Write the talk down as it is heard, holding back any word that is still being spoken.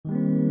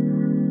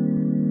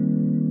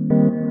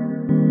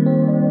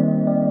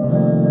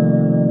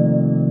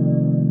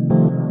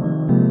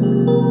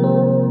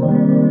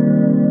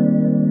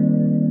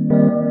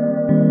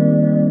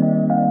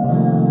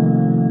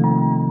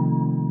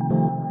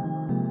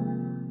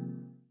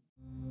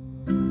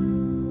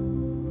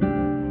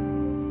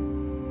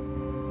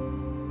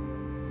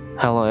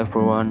Hello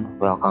everyone,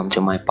 welcome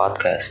to my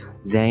podcast,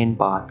 Zain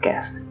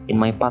Podcast.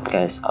 In my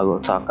podcast, I will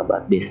talk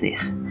about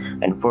business.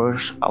 And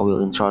first, I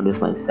will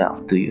introduce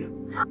myself to you.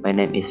 My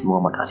name is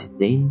Muhammad Rashid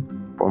Zain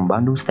from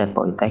Bandung State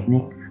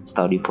Polytechnic,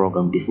 study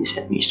program Business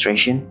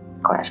Administration,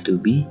 class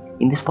 2B.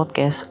 In this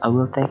podcast, I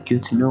will take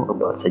you to know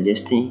about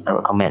suggesting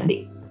and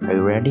recommending. Are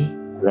you ready?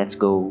 Let's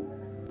go.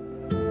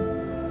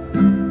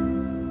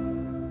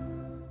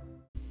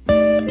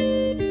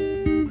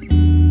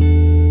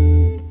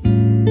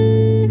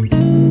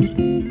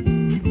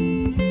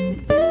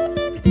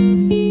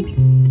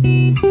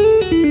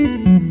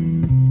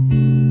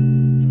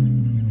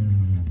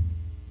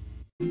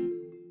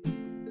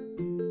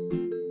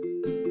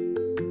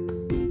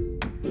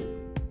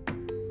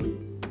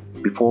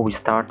 Before we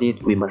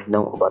started, we must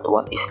know about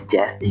what is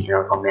suggesting and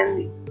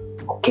recommending.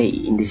 Okay,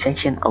 in this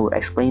section, I will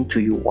explain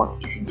to you what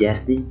is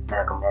suggesting and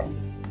recommending.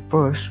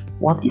 First,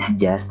 what is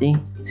suggesting?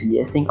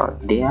 Suggesting are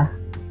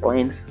ideas,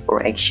 plans,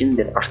 or action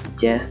that are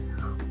suggest,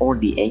 or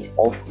the act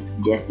of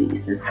suggesting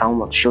is the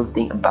somewhat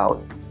shooting about.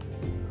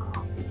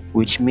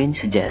 Which means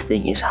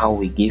suggesting is how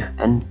we give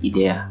an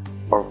idea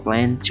or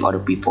plan to other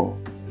people.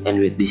 And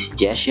with this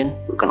suggestion,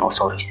 we can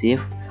also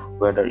receive,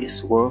 whether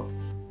it's work,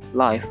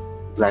 life,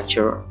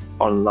 lecture,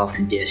 or love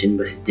suggestion.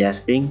 By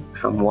suggesting,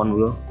 someone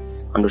will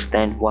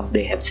understand what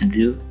they have to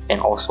do and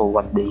also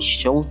what they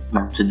should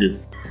not to do.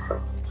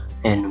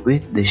 And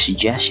with the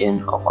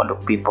suggestion of other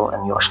people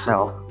and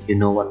yourself, you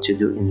know what to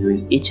do in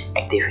doing each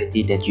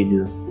activity that you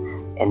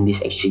do. And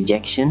this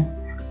suggestion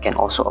can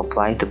also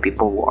apply to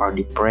people who are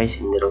depressed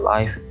in their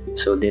life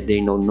so that they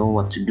don't know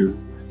what to do.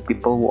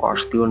 People who are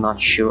still not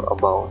sure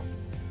about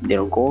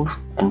their goals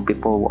and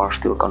people who are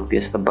still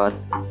confused about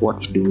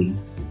what is doing.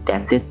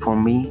 That's it for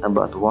me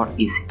about what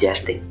is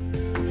suggesting.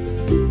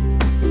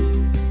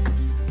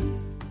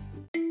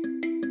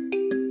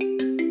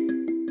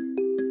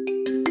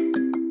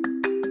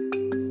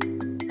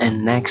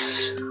 And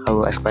next, I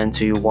will explain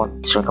to you what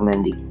is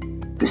recommending.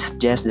 To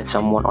suggest that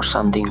someone or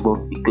something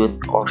would be good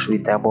or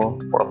suitable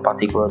for a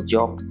particular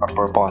job or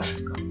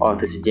purpose, or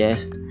to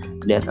suggest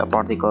that a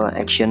particular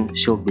action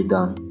should be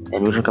done.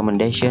 And with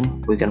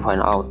recommendation, we can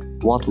find out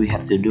what we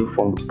have to do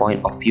from the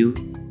point of view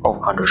of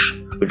others.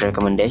 With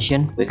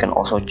recommendation, we can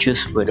also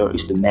choose whether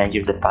it's to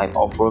measure the type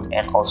of work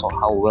and also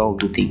how well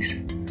do things.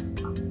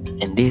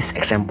 And this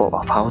example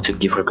of how to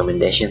give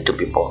recommendation to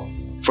people.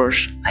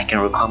 First, I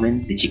can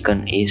recommend the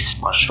chicken is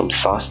mushroom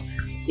sauce.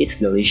 It's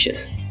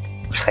delicious.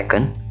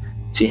 Second,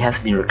 she has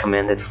been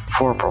recommended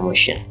for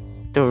promotion.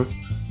 Third,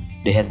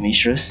 the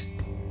headmistress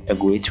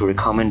agreed to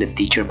recommend the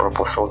teacher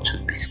proposal to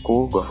the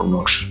school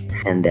governors.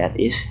 And that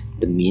is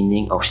the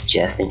meaning of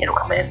suggesting and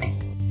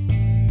recommending.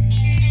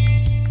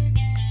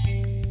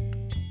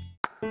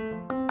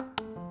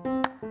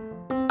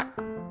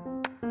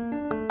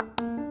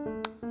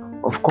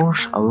 Of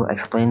course, I will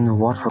explain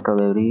what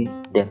vocabulary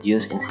that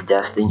used in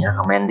suggesting and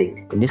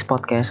recommending. In this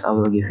podcast, I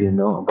will give you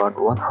know about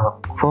what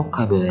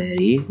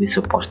vocabulary we're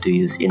supposed to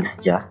use in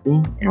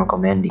suggesting and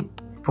recommending.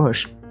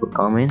 First,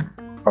 recommend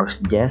or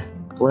suggest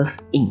plus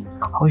ing.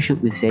 How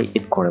should we say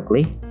it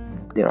correctly?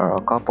 There are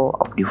a couple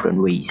of different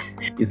ways.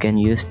 You can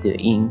use the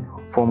ing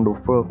from the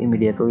verb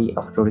immediately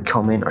after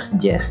recommend or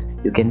suggest.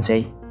 You can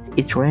say,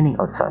 it's raining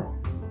outside.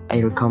 I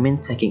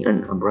recommend taking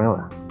an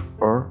umbrella.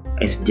 Or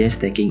I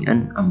suggest taking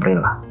an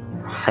umbrella.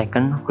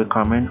 Second,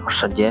 recommend or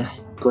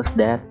suggest plus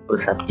that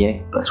plus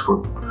subject plus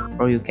verb.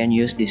 Or you can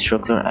use the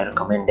structure I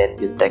recommend that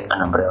you take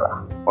an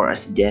umbrella, or I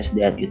suggest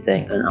that you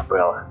take an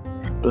umbrella.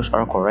 Those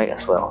are correct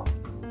as well.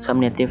 Some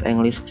native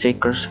English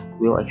speakers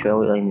will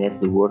actually eliminate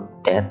the word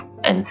that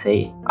and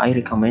say I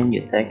recommend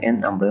you take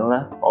an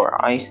umbrella or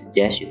I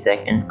suggest you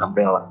take an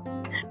umbrella.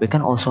 We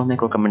can also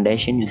make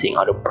recommendation using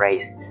other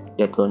phrase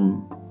that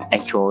don't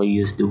actually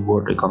use the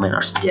word recommend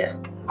or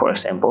suggest. For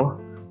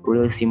example,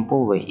 really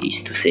simple way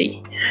is to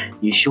say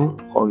you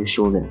should or you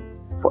shouldn't.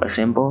 For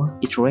example,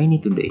 it's rainy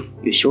today,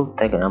 you should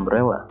take an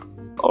umbrella.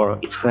 Or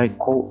it's very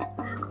cold,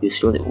 you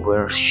should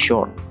wear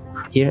short.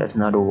 Here is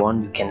another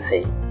one you can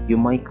say, you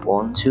might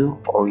want to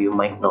or you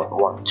might not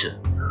want to.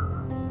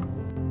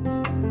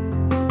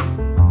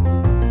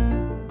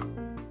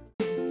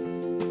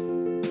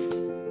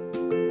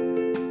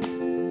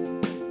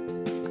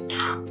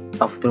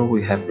 After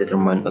we have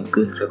determined a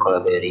good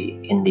vocabulary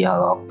in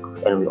dialogue,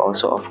 and we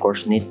also of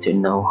course need to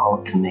know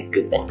how to make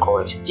good and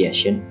correct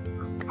suggestion.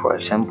 For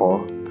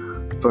example,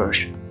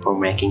 first, for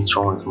making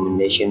strong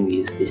recommendation we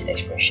use this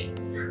expression.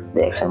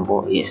 The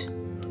example is,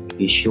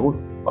 you should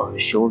or you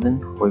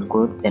shouldn't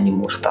recruit any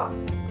more staff.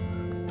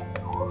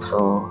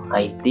 So,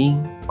 I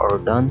think or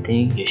don't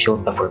think you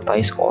should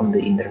advertise on the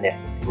internet.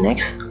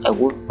 Next, I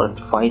would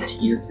advise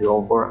you to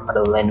learn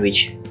other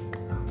language.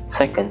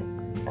 Second,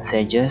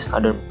 suggest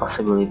other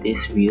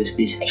possibilities we use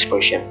this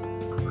expression.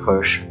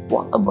 First,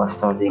 what about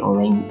starting a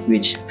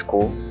language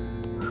school?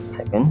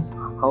 Second,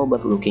 how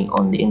about looking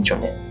on the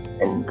internet?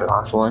 And the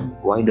last one,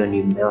 why don't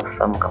you mail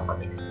some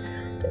companies?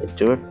 The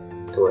third,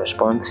 to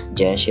respond to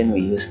suggestion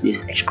we use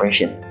this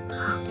expression.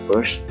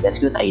 First, that's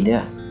good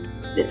idea.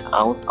 That's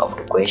out of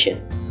the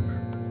question.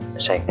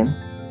 Second,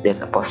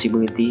 There's a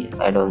possibility.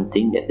 I don't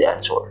think that's the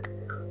answer.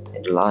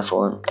 And the last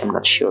one, I'm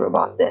not sure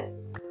about that.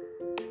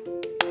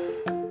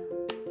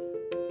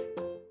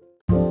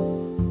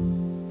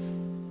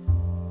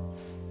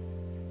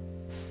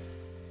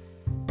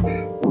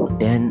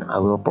 Then I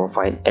will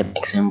provide an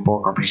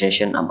example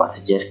conversation about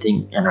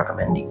suggesting and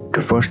recommending.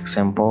 The first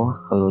example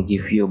I will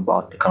give you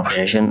about the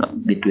conversation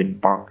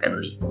between Park and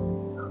Lee.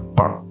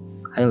 Park: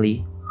 "Hi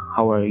Lee,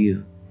 how are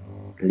you?"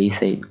 Lee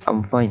said,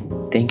 "I'm fine,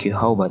 thank you,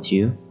 how about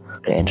you?"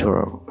 The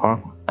answer: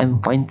 "Park, I'm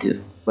fine too.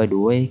 By the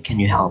way,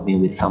 can you help me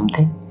with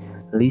something?"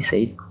 Lee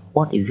said,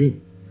 "What is it?"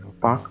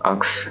 Park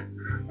asked,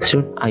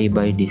 "Should I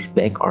buy this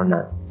bag or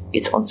not?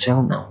 It's on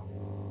sale now."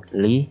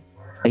 Lee: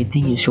 "I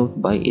think you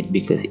should buy it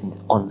because it's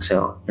on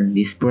sale and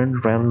this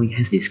brand rarely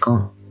has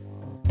discount."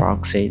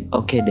 Park said,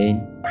 "Okay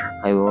then,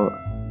 I will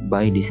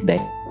buy this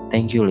bag.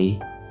 Thank you, Lee."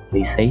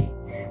 Lee said,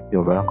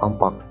 "You're welcome,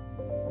 Park."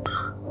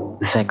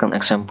 The second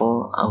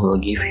example I will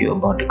give you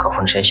about the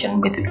conversation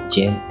between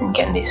Zain and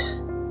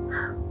Candice.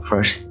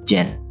 First,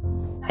 Zain: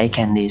 "Hey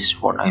Candice,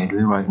 what are you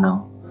doing right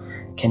now?"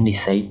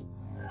 Candice said,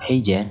 "Hey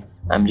Zain,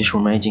 I'm just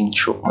rummaging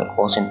through my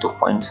closet to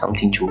find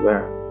something to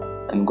wear.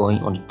 I'm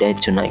going on a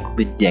date tonight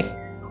with Jack.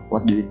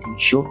 What do you think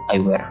should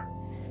I wear?"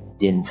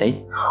 Zain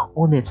said,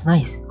 "Oh, that's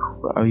nice.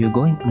 Where are you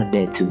going on a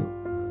date to?"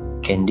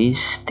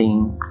 Candice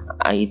think,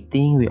 "I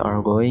think we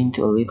are going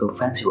to a little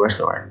fancy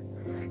restaurant."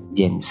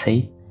 Zain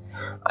said,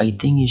 "I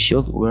think you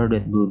should wear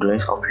that blue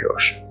dress of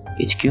yours.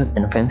 It's cute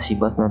and fancy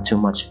but not too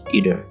much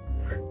either."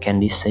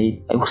 Candice said,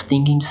 "I was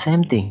thinking the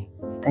same thing.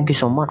 Thank you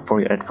so much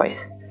for your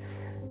advice."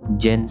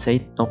 Zain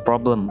said, "No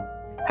problem.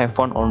 Have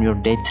fun on your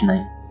date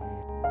tonight."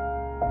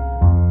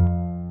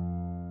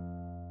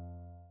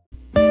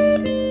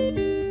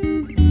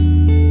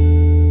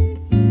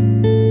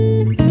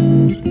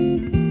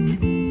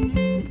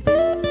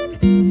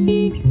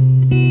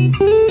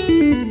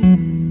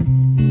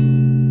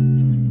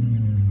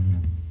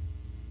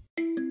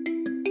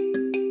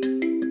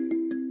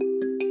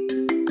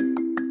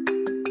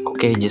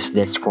 Okay, just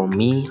that's for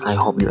me. I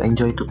hope you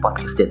enjoyed the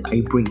podcast that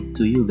I bring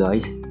to you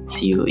guys.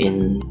 See you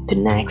in the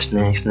next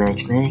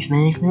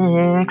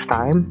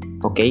time.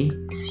 Okay,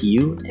 see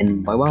you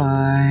and bye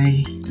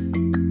bye.